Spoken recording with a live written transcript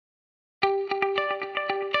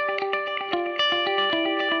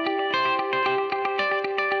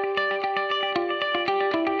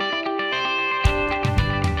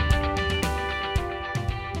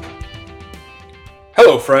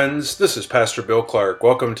Hello, friends. This is Pastor Bill Clark.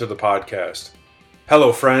 Welcome to the podcast.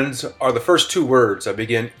 Hello, friends are the first two words I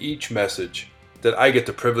begin each message that I get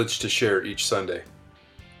the privilege to share each Sunday.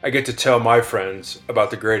 I get to tell my friends about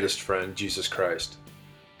the greatest friend, Jesus Christ.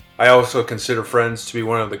 I also consider friends to be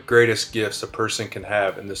one of the greatest gifts a person can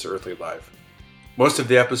have in this earthly life. Most of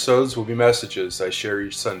the episodes will be messages I share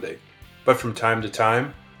each Sunday, but from time to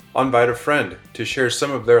time, I'll invite a friend to share some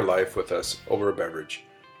of their life with us over a beverage.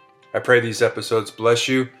 I pray these episodes bless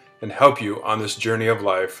you and help you on this journey of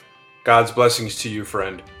life. God's blessings to you,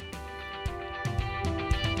 friend.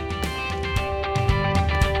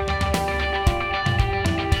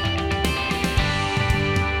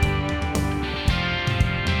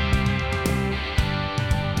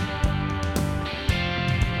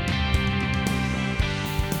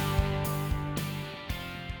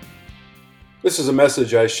 This is a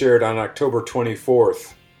message I shared on October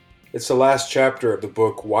 24th. It's the last chapter of the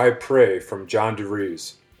book, Why Pray, from John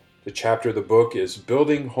DeVries. The chapter of the book is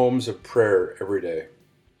Building Homes of Prayer Every Day.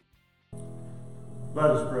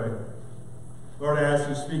 Let us pray. Lord, I ask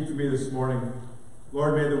you to speak to me this morning.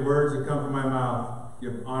 Lord, may the words that come from my mouth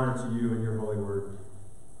give honor to you and your holy word.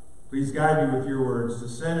 Please guide me with your words to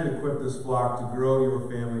send and equip this flock to grow your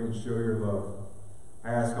family and show your love.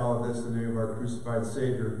 I ask all of this in the name of our crucified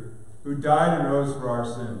Savior, who died and rose for our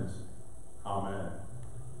sins. Amen.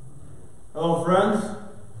 Hello, friends.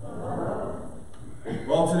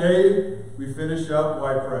 Well, today we finish up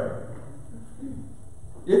Why Pray.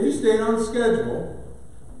 If you stayed on schedule,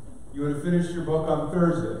 you would have finished your book on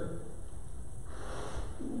Thursday.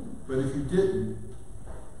 But if you didn't,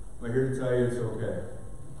 I'm here to tell you it's okay.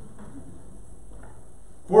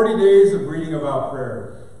 40 days of reading about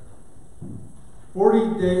prayer.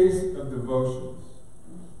 40 days of devotions.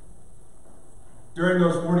 During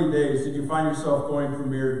those 40 days, did you find yourself going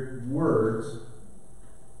from mere words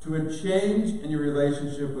to a change in your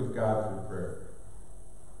relationship with God through prayer?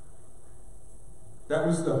 That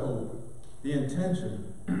was the hope, the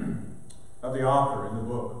intention of the author in the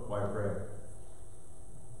book, Why Pray.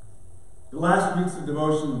 The last weeks of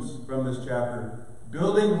devotions from this chapter,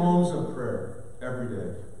 building homes of prayer every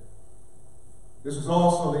day. This was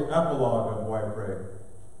also the epilogue of Why Pray.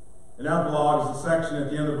 An epilogue is a section at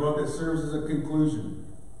the end of the book that serves as a conclusion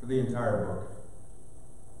for the entire book.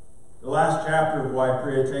 The last chapter of Why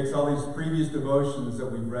Pray takes all these previous devotions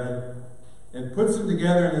that we've read and puts them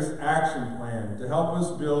together in this action plan to help us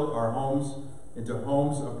build our homes into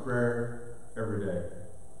homes of prayer every day.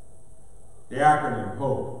 The acronym,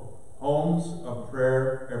 HOPE. Homes of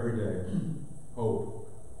Prayer Every Day. HOPE.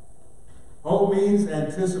 HOPE means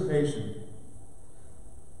anticipation.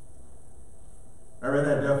 I read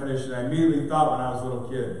that definition. I immediately thought when I was a little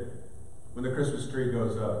kid, when the Christmas tree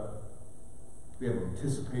goes up, we have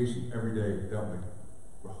anticipation every day, don't we?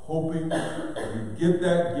 We're hoping that we get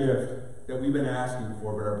that gift that we've been asking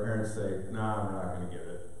for, but our parents say, nah, we're not going to get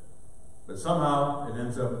it. But somehow it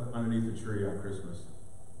ends up underneath the tree on Christmas.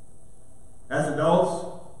 As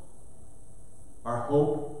adults, our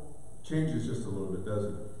hope changes just a little bit,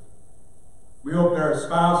 doesn't it? We hope that our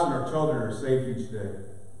spouse and our children are safe each day.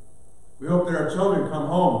 We hope that our children come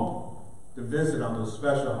home to visit on those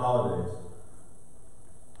special holidays.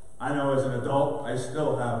 I know as an adult, I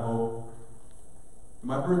still have hope.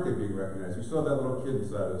 My birthday being recognized. We still have that little kid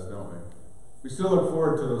inside us, don't we? We still look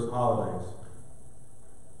forward to those holidays.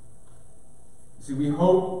 You see, we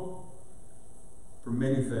hope for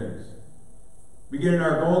many things. We get in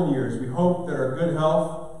our golden years. We hope that our good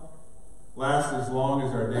health lasts as long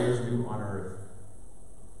as our days do on earth.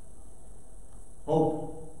 Hope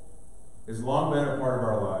has long been a part of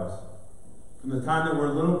our lives. From the time that we're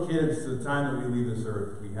little kids to the time that we leave this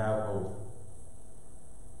earth, we have hope.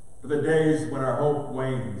 For the days when our hope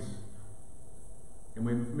wanes and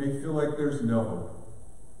we may feel like there's no hope,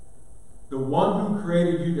 the one who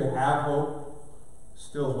created you to have hope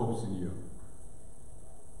still hopes in you.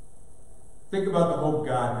 Think about the hope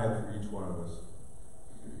God had for each one of us.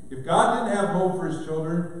 If God didn't have hope for his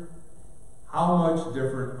children, how much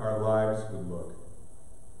different our lives would look.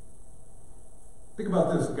 Think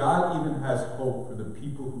about this. God even has hope for the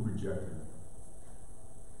people who reject him.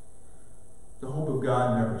 The hope of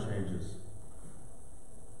God never changes.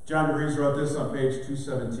 John DeVries wrote this on page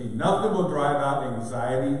 217. Nothing will drive out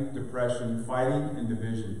anxiety, depression, fighting, and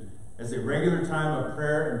division as a regular time of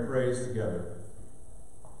prayer and praise together.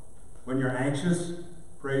 When you're anxious,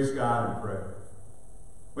 praise God and pray.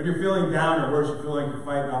 When you're feeling down or worse, you feel like you're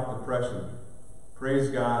fighting off depression,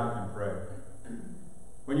 praise God and pray.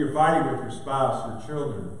 When you're fighting with your spouse, your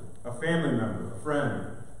children, a family member, a friend,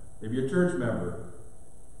 maybe a church member,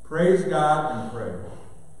 praise God and pray.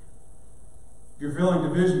 If you're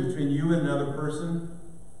feeling division between you and another person,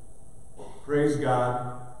 praise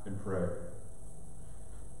God and pray.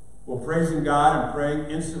 Will praising God and praying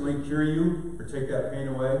instantly cure you or take that pain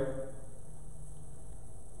away?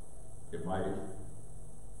 It might.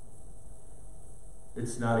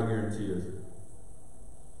 It's not a guarantee, is it?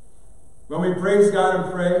 When we praise God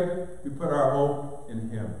and pray, we put our hope in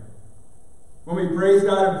Him. When we praise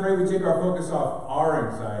God and pray, we take our focus off our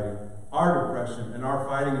anxiety, our depression, and our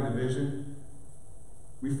fighting and division.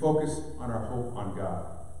 We focus on our hope on God.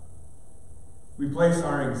 We place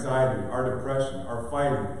our anxiety, our depression, our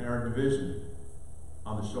fighting, and our division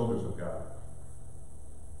on the shoulders of God.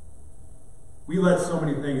 We let so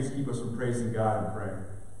many things keep us from praising God and praying.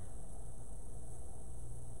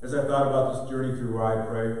 As I thought about this journey through why I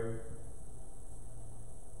pray,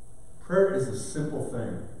 prayer is a simple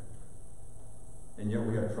thing, and yet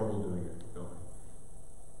we have trouble doing it, don't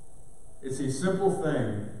we? It's a simple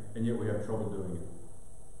thing, and yet we have trouble doing it.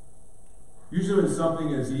 Usually when something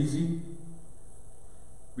is easy,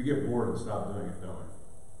 we get bored and stop doing it, don't we?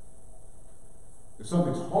 If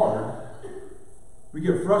something's hard, we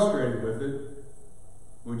get frustrated with it,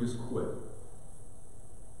 and we just quit.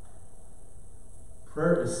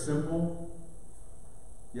 Prayer is simple,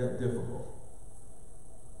 yet difficult.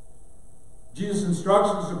 Jesus'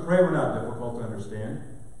 instructions to pray were not difficult to understand.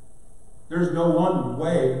 There's no one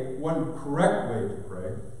way, one correct way to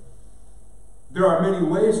pray. There are many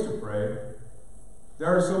ways to pray. There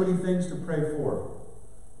are so many things to pray for.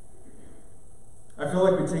 I feel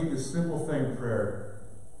like we take this simple thing, prayer,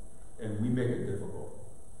 and we make it difficult.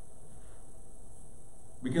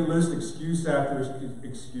 We can list excuse after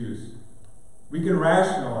excuse. We can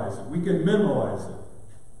rationalize it. We can minimalize it.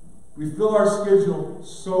 We fill our schedule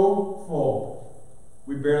so full,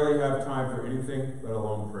 we barely have time for anything let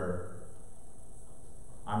alone prayer.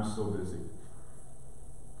 I'm so busy.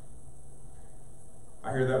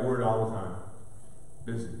 I hear that word all the time.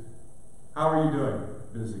 Busy. How are you doing?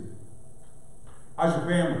 Busy. How's your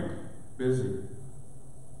family? Busy.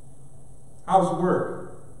 How's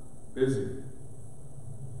work? Busy.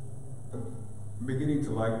 I'm beginning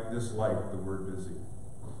to dislike the word busy.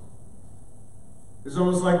 It's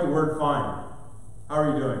almost like the word fine. How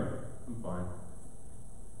are you doing? I'm fine.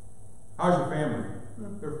 How's your family?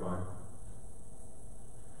 They're fine.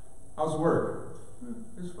 How's work?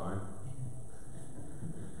 It's fine.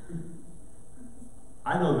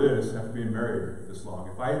 I know this after being married this long.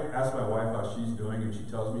 If I ask my wife how she's doing and she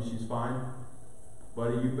tells me she's fine,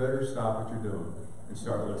 buddy, you better stop what you're doing and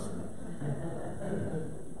start listening.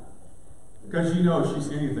 Because you know she's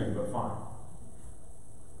anything but fine.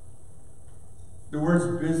 The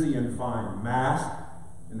words busy and fine mask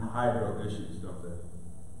and hide our issues, don't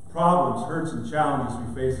they? Problems, hurts, and challenges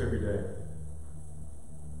we face every day.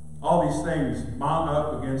 All these things mount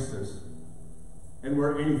up against us, and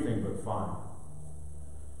we're anything but fine.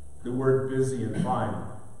 The word busy and fine,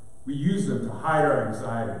 we use them to hide our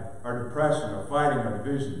anxiety, our depression, our fighting, our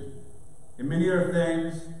division, and many other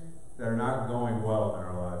things that are not going well in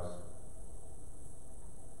our lives.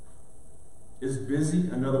 Is busy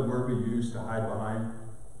another word we use to hide behind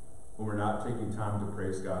when we're not taking time to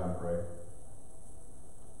praise God and pray?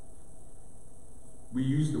 We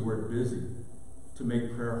use the word busy to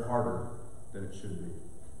make prayer harder than it should be.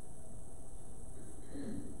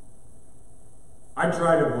 I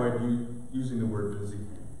try to avoid using the word busy.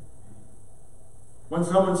 When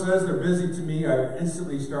someone says they're busy to me, I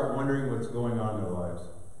instantly start wondering what's going on in their lives.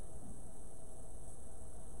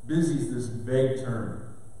 Busy is this vague term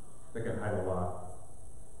that can hide a lot.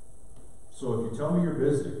 So if you tell me you're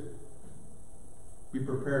busy, be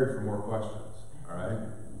prepared for more questions, all right?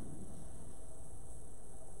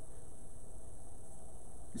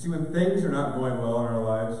 You see, when things are not going well in our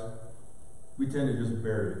lives, we tend to just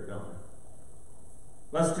bury it, don't we?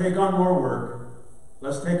 Let's take on more work.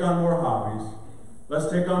 Let's take on more hobbies. Let's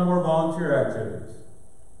take on more volunteer activities.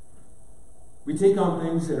 We take on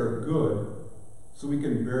things that are good so we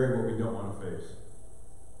can bury what we don't want to face.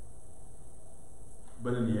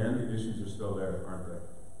 But in the end, the issues are still there, aren't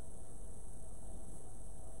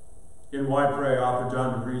they? In Why Pray, author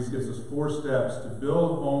John DeVries gives us 4 steps to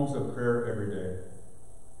build homes of prayer every day.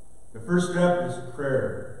 The first step is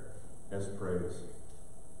prayer as praise.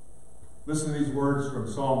 Listen to these words from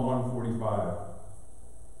Psalm 145.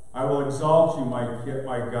 I will exalt you, my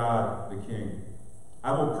God, the King.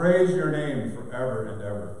 I will praise your name forever and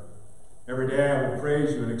ever. Every day I will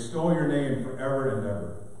praise you and extol your name forever and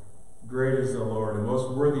ever. Great is the Lord and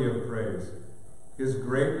most worthy of praise. His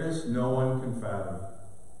greatness no one can fathom.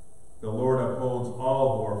 The Lord upholds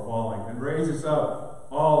all who are falling and raises up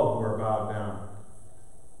all who are bowed down.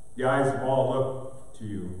 The eyes of all look to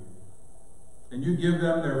you. and you give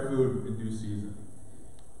them their food in due season.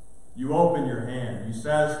 You open your hand, you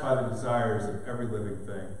satisfy the desires of every living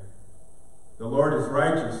thing. The Lord is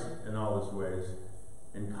righteous in all his ways,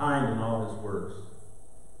 and kind in all his works.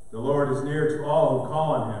 The Lord is near to all who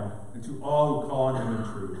call on him, and to all who call on him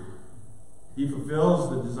in truth. He fulfills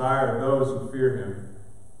the desire of those who fear him.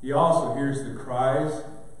 He also hears the cries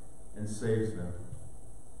and saves them.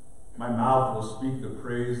 My mouth will speak the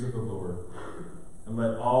praise of the Lord, and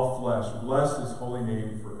let all flesh bless his holy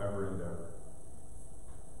name forever and ever.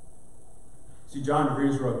 See, John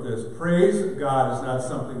Breeze wrote this: praise of God is not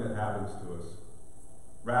something that happens to us.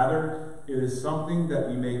 Rather, it is something that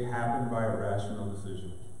we make happen by a rational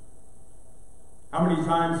decision. How many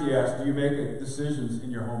times, he asked, do you make decisions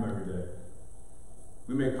in your home every day?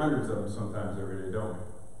 We make hundreds of them sometimes every day, don't we?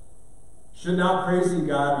 Should not praising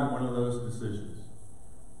God be one of those decisions?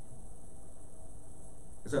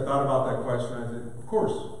 As I thought about that question, I said, of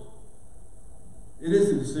course. It is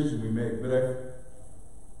a decision we make, but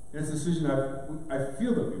it's a decision I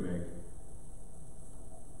feel that we make.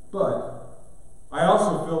 But I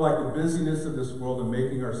also feel like the busyness of this world and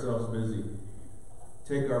making ourselves busy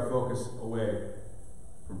take our focus away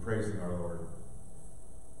from praising our Lord.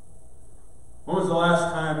 When was the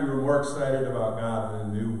last time you were more excited about God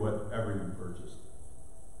than knew whatever you purchased?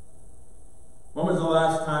 When was the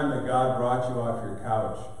last time that God brought you off your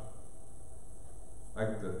couch?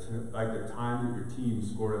 Like the time that your team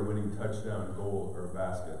scored a winning touchdown, goal, or a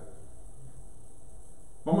basket.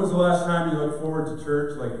 When was the last time you looked forward to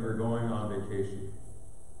church like you were going on vacation?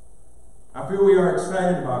 I feel we are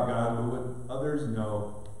excited about God, but would others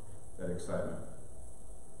know that excitement?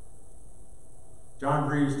 John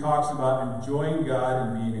Breeze talks about enjoying God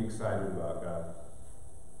and being excited about God.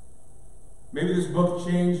 Maybe this book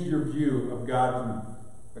changed your view of God from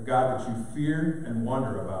a God that you fear and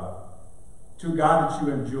wonder about to a God that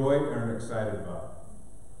you enjoy and are excited about.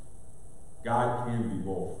 God can be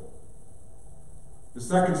both. The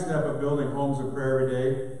second step of building homes of prayer every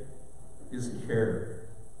day is care.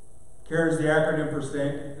 CARE is the acronym for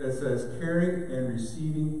that says caring and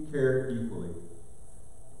receiving care equally.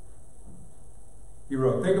 He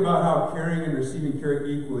wrote, think about how caring and receiving care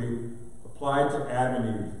equally applied to Adam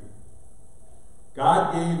and Eve.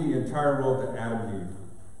 God gave the entire world to Adam and Eve.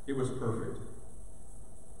 It was perfect.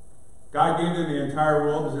 God gave them the entire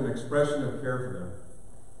world as an expression of care for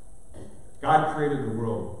them. God created the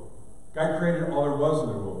world. God created all there was in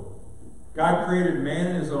the world. God created man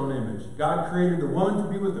in his own image. God created the woman to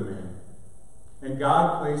be with the man. And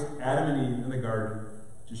God placed Adam and Eve in the garden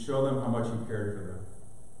to show them how much he cared for them.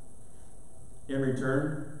 In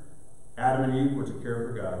return, Adam and Eve were to care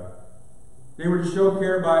for God. They were to show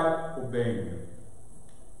care by obeying him.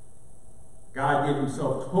 God gave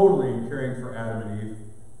himself totally in caring for Adam and Eve,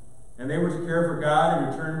 and they were to care for God in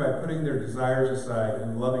return by putting their desires aside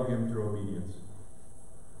and loving him through obedience.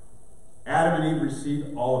 Adam and Eve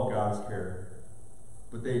received all of God's care,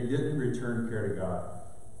 but they didn't return care to God.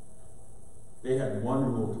 They had one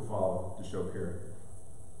rule to follow to show care,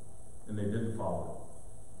 and they didn't follow it.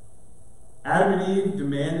 Adam and Eve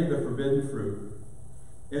demanded the forbidden fruit,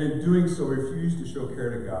 and in doing so refused to show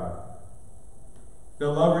care to God. The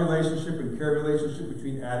love relationship and care relationship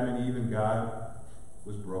between Adam and Eve and God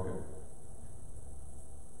was broken.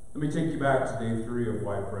 Let me take you back to day 3 of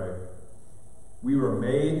Why Pray. We were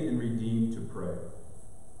made and redeemed to pray.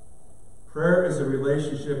 Prayer is a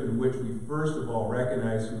relationship in which we first of all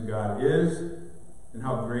recognize who God is and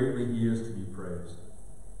how greatly he is to be praised.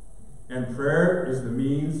 And prayer is the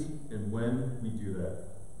means in when we do that.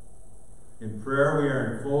 In prayer we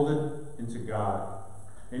are enfolded into God,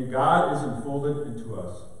 and God is enfolded into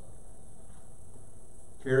us.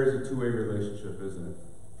 Care is a two-way relationship, isn't it?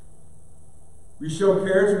 We show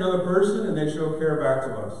care to another person, and they show care back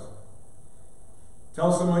to us.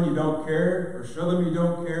 Tell someone you don't care, or show them you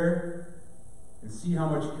don't care, and see how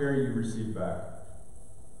much care you receive back.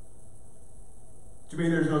 To me,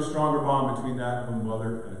 there's no stronger bond between that of a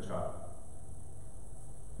mother and a child.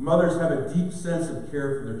 Mothers have a deep sense of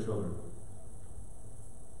care for their children.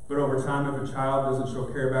 But over time, if a child doesn't show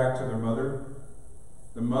care back to their mother,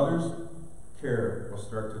 the mother's care will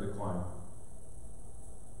start to decline.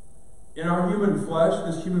 In our human flesh,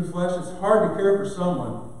 it's hard to care for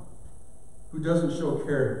someone who doesn't show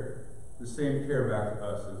care, the same care back to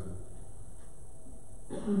us, isn't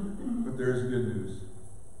it? But there is good news,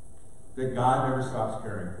 that God never stops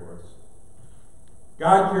caring for us.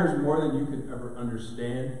 God cares more than you could ever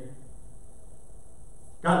understand.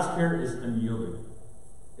 God's care is unyielding.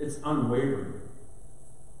 It's unwavering.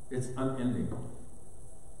 It's unending.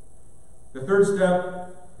 The third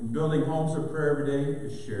step in building homes of prayer every day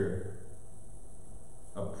is share.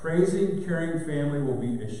 A praising, caring family will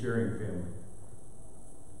be a sharing family.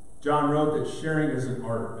 John wrote that sharing is an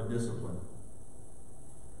art, a discipline.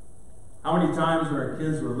 How many times when our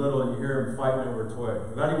kids were little and you hear them fighting over a toy,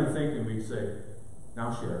 without even thinking, we'd say,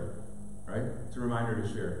 now share, right? It's a reminder to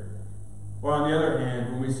share. Or on the other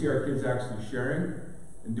hand, when we see our kids actually sharing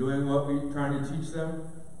and doing what we're trying to teach them,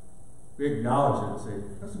 we acknowledge it and say,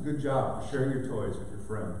 that's a good job for sharing your toys with your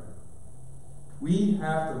friend. We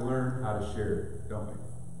have to learn how to share, don't we?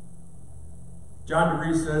 John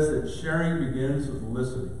DeVries says that sharing begins with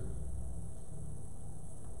listening.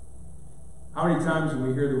 How many times when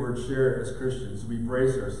we hear the word share as Christians, we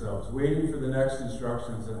brace ourselves, waiting for the next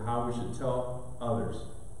instructions on how we should tell others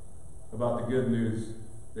about the good news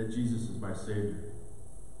that Jesus is my Savior?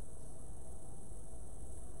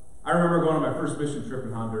 I remember going on my first mission trip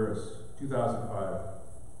in Honduras, 2005.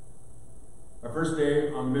 My first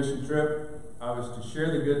day on the mission trip, I was to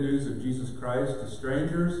share the good news of Jesus Christ to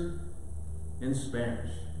strangers in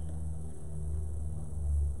Spanish.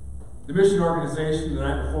 The mission organization the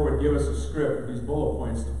night before would give us a script with these bullet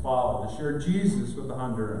points to follow, to share Jesus with the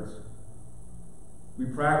Hondurans. We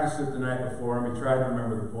practiced it the night before and we tried to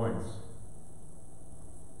remember the points.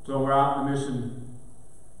 So we're out on the mission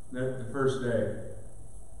the first day.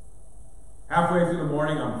 Halfway through the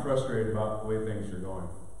morning, I'm frustrated about the way things are going.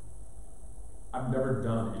 I've never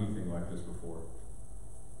done anything like this before.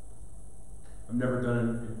 I've never done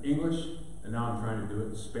it in English, and now I'm trying to do it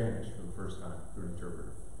in Spanish for the first time through an interpreter.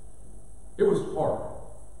 It was hard.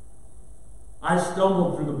 I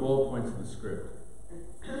stumbled through the bullet points of the script.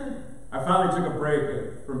 I finally took a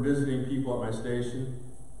break from visiting people at my station,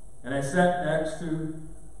 and I sat next to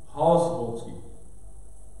Hollis Volsky.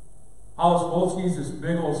 Hollis Volsky is this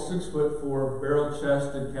big old 6'4",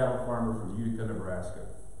 barrel-chested cattle farmer from Utica, Nebraska.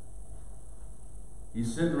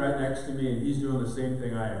 He's sitting right next to me, and he's doing the same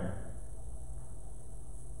thing I am.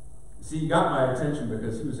 See, he got my attention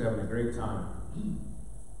because he was having a great time.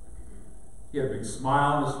 He had a big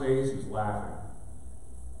smile on his face. He was laughing.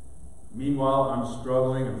 Meanwhile, I'm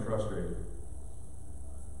struggling and frustrated.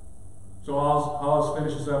 So Hollis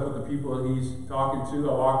finishes up with the people that he's talking to.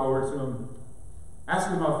 I walk over to him, ask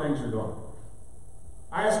him how things are going.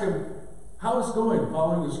 I ask him how it's going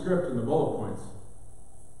following the script and the bullet points.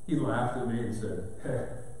 He laughed at me and said, hey,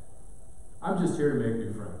 I'm just here to make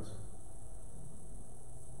new friends.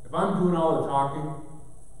 If I'm doing all the talking,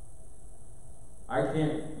 I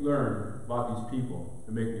can't learn about these people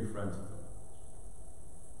and make new friends with them.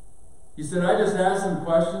 He said, I just ask them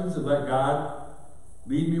questions and let God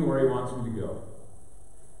lead me where he wants me to go.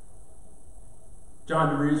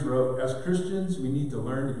 John DeVries wrote, as Christians, we need to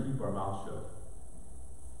learn to keep our mouth shut.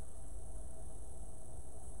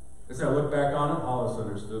 As I look back on it, Hollis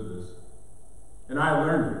understood this. And I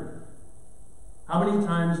learned it. How many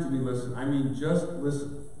times do we listen? I mean, just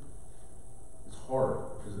listen. It's hard,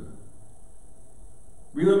 isn't it?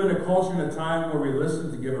 We live in a culture and a time where we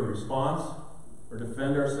listen to give a response or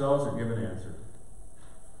defend ourselves or give an answer.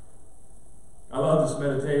 I love this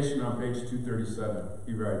meditation on page 237.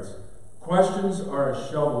 He writes, questions are a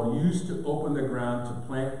shovel used to open the ground to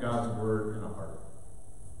plant God's word in a heart.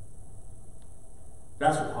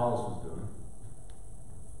 That's what Hollis was doing.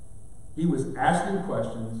 He was asking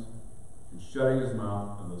questions and shutting his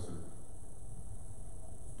mouth and listening.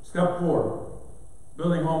 Step 4,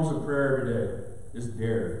 building homes of prayer every day, is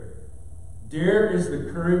dare. Dare is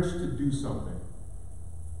the courage to do something.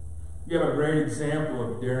 We have a great example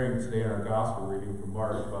of daring today in our gospel reading from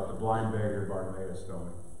Mark about the blind beggar Bartimaeus, don't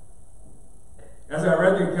we? As I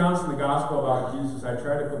read the accounts in the gospel about Jesus, I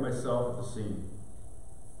tried to put myself at the scene.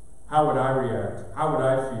 How would I react? How would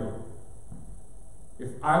I feel? If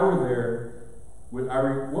I were there,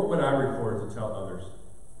 what would I record to tell others?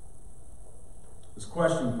 This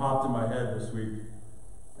question popped in my head this week,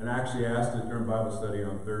 and I actually asked it during Bible study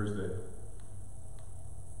on Thursday.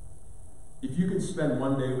 If you could spend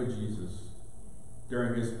one day with Jesus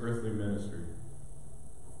during his earthly ministry,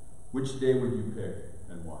 which day would you pick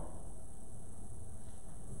and why?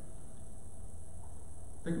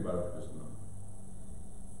 Think about it for just a moment.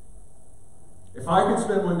 If I could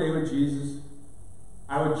spend one day with Jesus,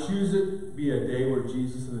 I would choose it to be a day where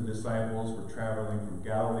Jesus and the disciples were traveling from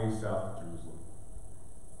Galilee south to Jerusalem.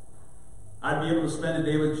 I'd be able to spend a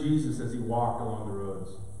day with Jesus as he walked along the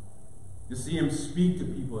roads, to see him speak to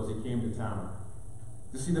people as he came to town,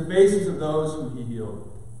 to see the faces of those whom he healed,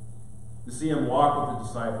 to see him walk with the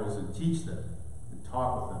disciples and teach them and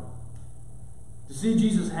talk with them, to see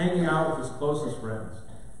Jesus hanging out with his closest friends,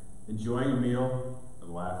 enjoying a meal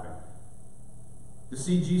and laughing, to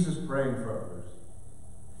see Jesus praying for others,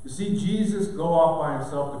 to see Jesus go off by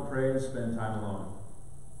himself to pray and spend time alone.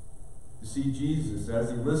 to see Jesus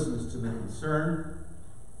as he listens to the concern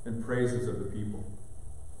and praises of the people.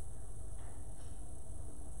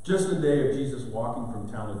 Just a day of Jesus walking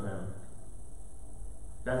from town to town.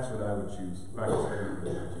 That's what I would choose if I was spending the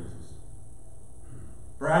day with Jesus.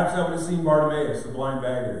 Perhaps I would have seen Bartimaeus, the blind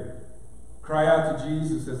beggar, cry out to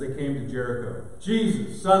Jesus as they came to Jericho,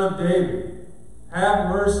 "Jesus, Son of David, have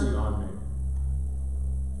mercy on me."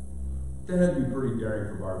 That'd be pretty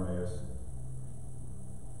daring for Bartimaeus.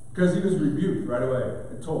 Because he was rebuked right away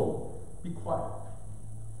and told, "Be quiet."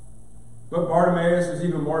 But Bartimaeus was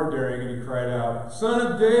even more daring, and he cried out, "Son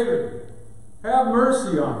of David, have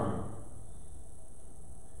mercy on me."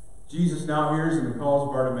 Jesus now hears him and calls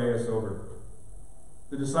Bartimaeus over.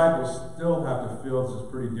 The disciples still have to feel this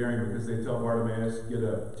is pretty daring because they tell Bartimaeus, "Get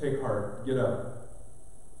up, take heart, get up."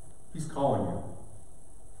 He's calling you.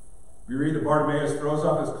 We read that Bartimaeus throws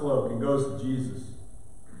off his cloak and goes to Jesus.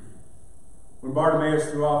 When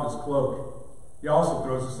Bartimaeus threw off his cloak, he also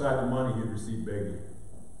throws aside the money he had received begging.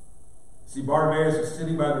 See, Bartimaeus was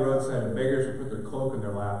sitting by the roadside, and beggars would put their cloak in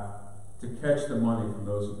their lap to catch the money from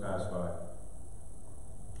those who passed by.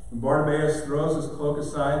 When Bartimaeus throws his cloak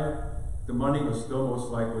aside, the money was still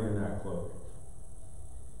most likely in that cloak.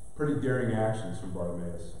 Pretty daring actions from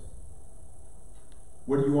Bartimaeus.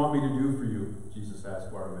 "What do you want me to do for you?" Jesus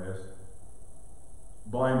asked Bartimaeus.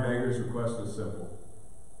 Blind beggar's request was simple.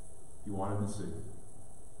 He wanted to see.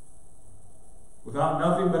 Without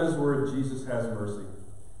nothing but his word, Jesus has mercy.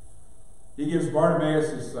 He gives Bartimaeus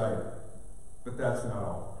his sight, but that's not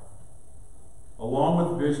all.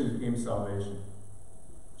 Along with vision came salvation.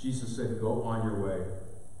 Jesus said, "Go on your way.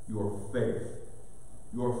 Your faith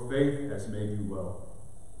has made you well."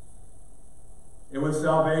 And with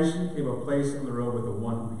salvation came a place on the road with the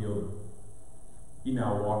one who healed him. He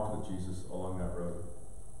now walked with Jesus along that road.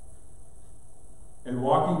 And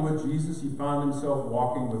walking with Jesus, he found himself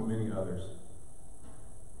walking with many others.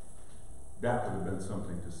 That would have been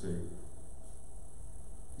something to see.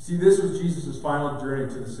 You see, this was Jesus' final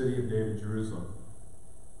journey to the city of David, Jerusalem,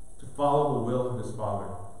 to follow the will of his Father.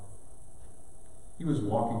 He was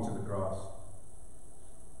walking to the cross.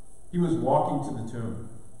 He was walking to the tomb.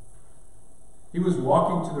 He was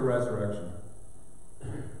walking to the resurrection.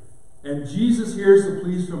 And Jesus hears the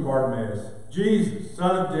pleas from Bartimaeus, "Jesus,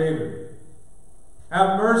 Son of David,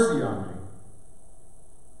 have mercy on me."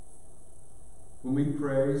 When we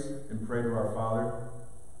praise and pray to our Father,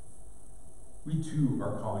 we too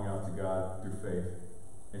are calling out to God through faith,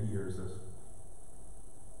 and he hears us.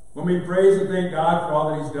 When we praise and thank God for all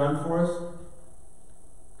that he's done for us,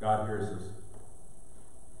 God hears us.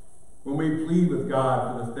 When we plead with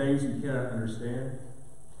God for the things we cannot understand,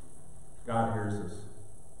 God hears us.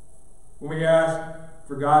 When we ask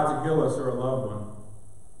for God to heal us or a loved one,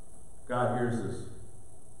 God hears us.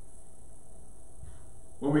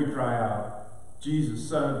 When we cry out, "Jesus,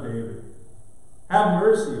 Son of David, have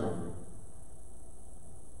mercy on me,"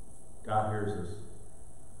 God hears us.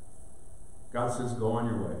 God says, "Go on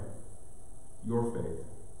your way. Your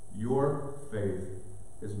faith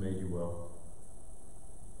has made you well."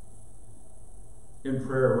 In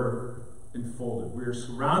prayer, we're enfolded. We are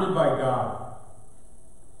surrounded by God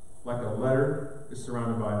like a letter is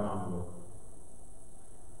surrounded by an envelope.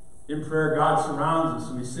 In prayer, God surrounds us,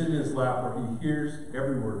 and we sit in his lap where he hears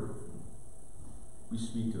every word we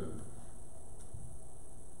speak to him.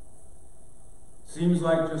 Seems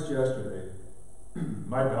like just yesterday,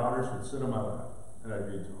 my daughters would sit on my lap, and I'd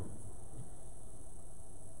read to them.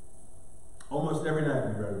 Almost every night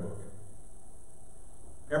we read a book.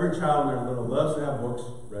 Every child when they're little loves to have books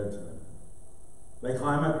read to them. They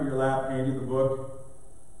climb up to your lap, hand you the book,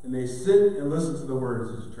 and they sit and listen to the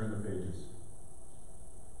words as you turn the pages.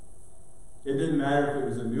 It didn't matter if it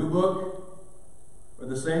was a new book or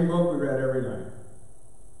the same book we read every night.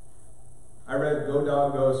 I read Go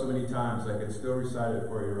Dog Go so many times I could still recite it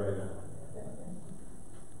for you right now.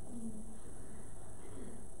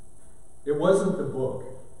 It wasn't the book.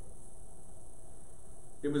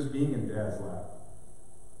 It was being in Dad's lap.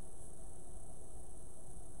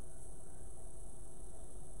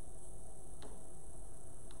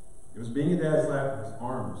 It was being in Dad's lap with his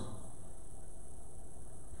arms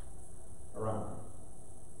around him.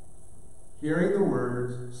 Hearing the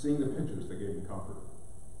words, seeing the pictures that gave me comfort.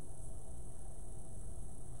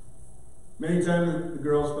 Many times the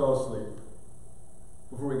girls fell asleep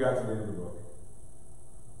before we got to the end of the book.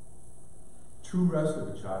 True rest of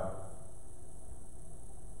a child.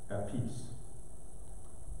 At peace.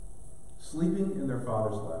 Sleeping in their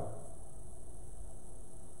father's lap.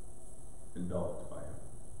 Enveloped by him.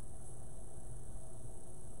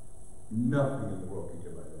 Nothing in the world can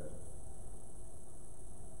give like that.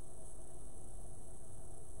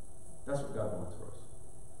 That's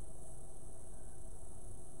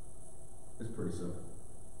pretty simple.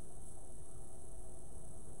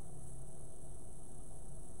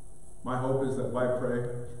 My hope is that Why Pray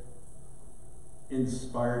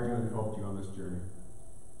inspired you and helped you on this journey.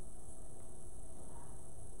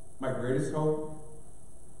 My greatest hope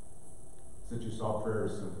is that you saw prayer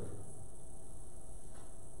as simple.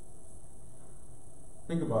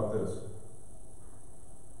 Think about this.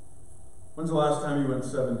 When's the last time you went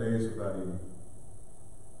 7 days without eating?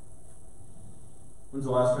 When's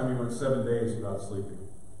the last time you went 7 days without sleeping?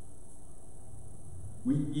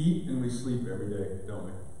 We eat and we sleep every day, don't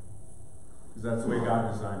we? Because that's the way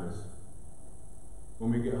God designed us.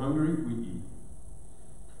 When we get hungry, we eat.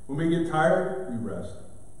 When we get tired, we rest.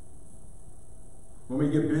 When we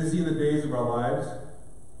get busy in the days of our lives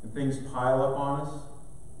and things pile up on us,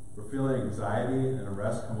 we're feeling anxiety and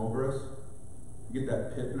unrest come over us. We get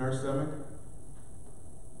that pit in our stomach.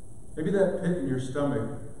 Maybe that pit in your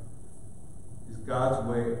stomach is God's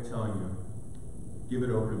way of telling you, give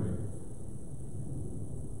it over to me.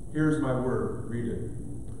 Here's my word. Read it.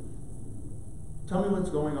 Tell me what's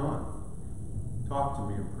going on. Talk to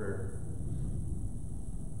me in prayer.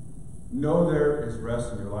 Know there is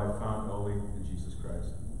rest in your life found only in Jesus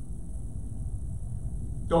Christ.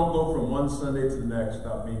 Don't go from one Sunday to the next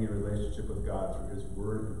without being in a relationship with God through His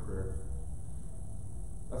Word and prayer.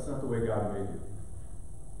 That's not the way God made you.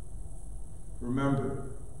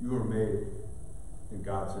 Remember, you were made in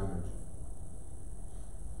God's image.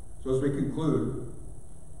 So as we conclude,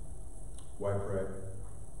 why pray?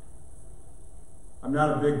 I'm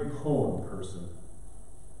not a big poem person,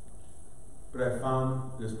 but I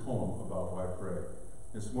found this poem about why pray.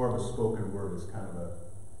 It's more of a spoken word. It's kind of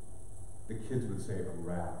the kids would say a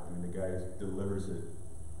rap. I mean, the guy delivers it.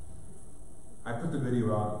 I put the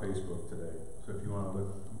video out on Facebook today, so if you want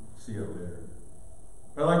to see it later.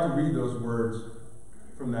 But I'd like to read those words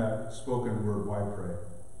from that spoken word, why pray.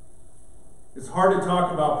 It's hard to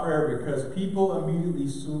talk about prayer because people immediately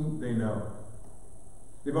assume they know.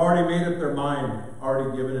 They've already made up their mind,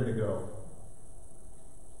 already given it a go.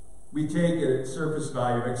 We take it at surface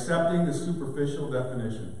value, accepting the superficial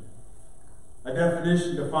definition. A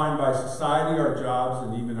definition defined by society, our jobs,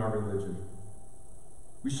 and even our religion.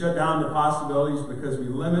 We shut down the possibilities because we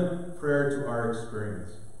limit prayer to our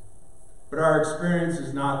experience. But our experience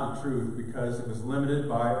is not the truth because it was limited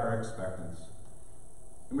by our expectance.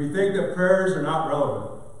 And we think that prayers are not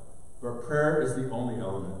relevant, but prayer is the only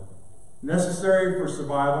element necessary for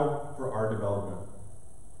survival, for our development.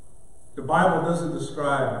 The Bible doesn't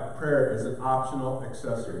describe prayer as an optional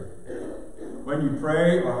accessory. When you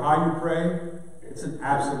pray or how you pray, it's an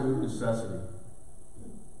absolute necessity.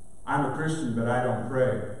 I'm a Christian, but I don't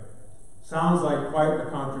pray. Sounds like quite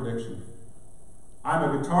a contradiction. I'm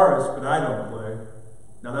a guitarist, but I don't play.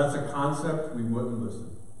 Now that's a concept we wouldn't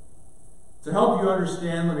listen. To help you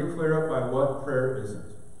understand, let me clear up by what prayer isn't.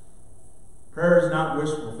 Prayer is not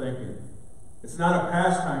wishful thinking. It's not a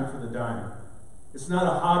pastime for the dying. It's not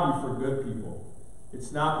a hobby for good people.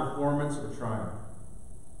 It's not performance or triumph.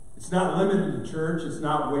 It's not limited to church. It's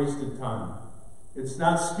not wasted time. It's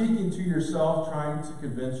not speaking to yourself trying to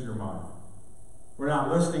convince your mind. We're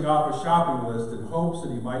not listing off a shopping list in hopes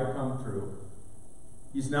that He might come through.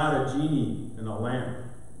 He's not a genie in a lamp.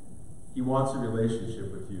 He wants a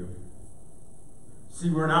relationship with you.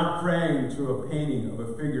 See, we're not praying to a painting of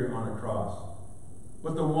a figure on a cross,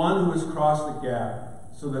 but the one who has crossed the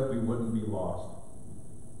gap so that we wouldn't be lost.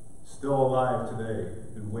 Still alive today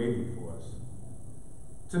and waiting for us.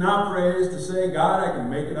 To not pray is to say, God, I can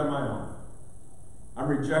make it on my own. I'm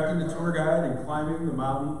rejecting the tour guide and climbing the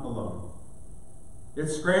mountain alone.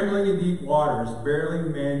 It's scrambling in deep waters, barely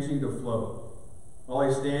managing to float, while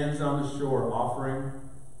He stands on the shore offering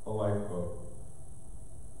a lifeboat.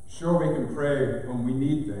 Sure, we can pray when we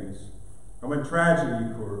need things, or when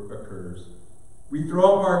tragedy occurs. We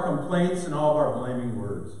throw up our complaints and all of our blaming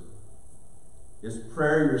words. Is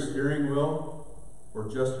prayer your steering wheel or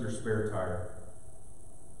just your spare tire?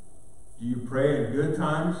 Do you pray in good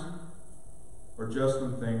times or just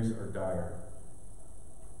when things are dire?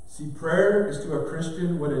 See, prayer is to a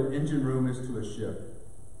Christian what an engine room is to a ship.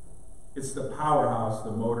 It's the powerhouse,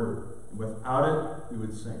 the motor, and without it, we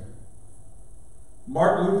would sink.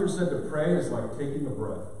 Martin Luther said to pray is like taking a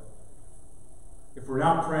breath. If we're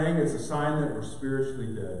not praying, it's a sign that we're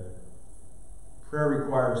spiritually dead. Prayer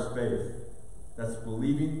requires faith. That's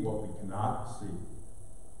believing what we cannot see.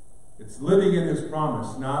 It's living in His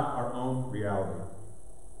promise, not our own reality.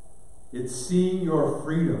 It's seeing your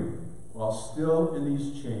freedom while still in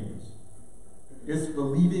these chains. It's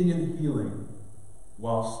believing in healing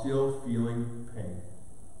while still feeling pain.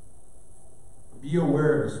 Be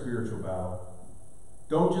aware of the spiritual battle.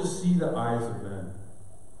 Don't just see the eyes of men.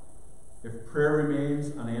 If prayer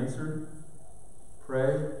remains unanswered,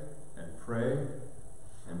 pray and pray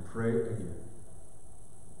and pray again.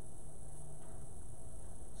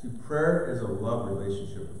 See, prayer is a love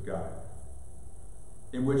relationship with God,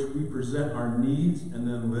 in which we present our needs and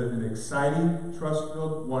then live in exciting,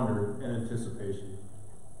 trust-filled wonder and anticipation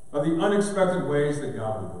of the unexpected ways that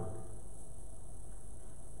God will work.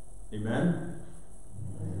 Amen?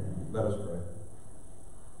 Amen. Let us pray.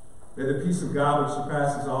 May the peace of God, which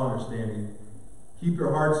surpasses all understanding, keep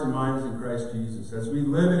your hearts and minds in Christ Jesus as we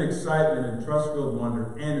live in excitement and trust-filled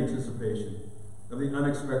wonder and anticipation of the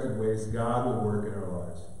unexpected ways God will work in our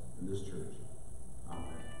lives in this church.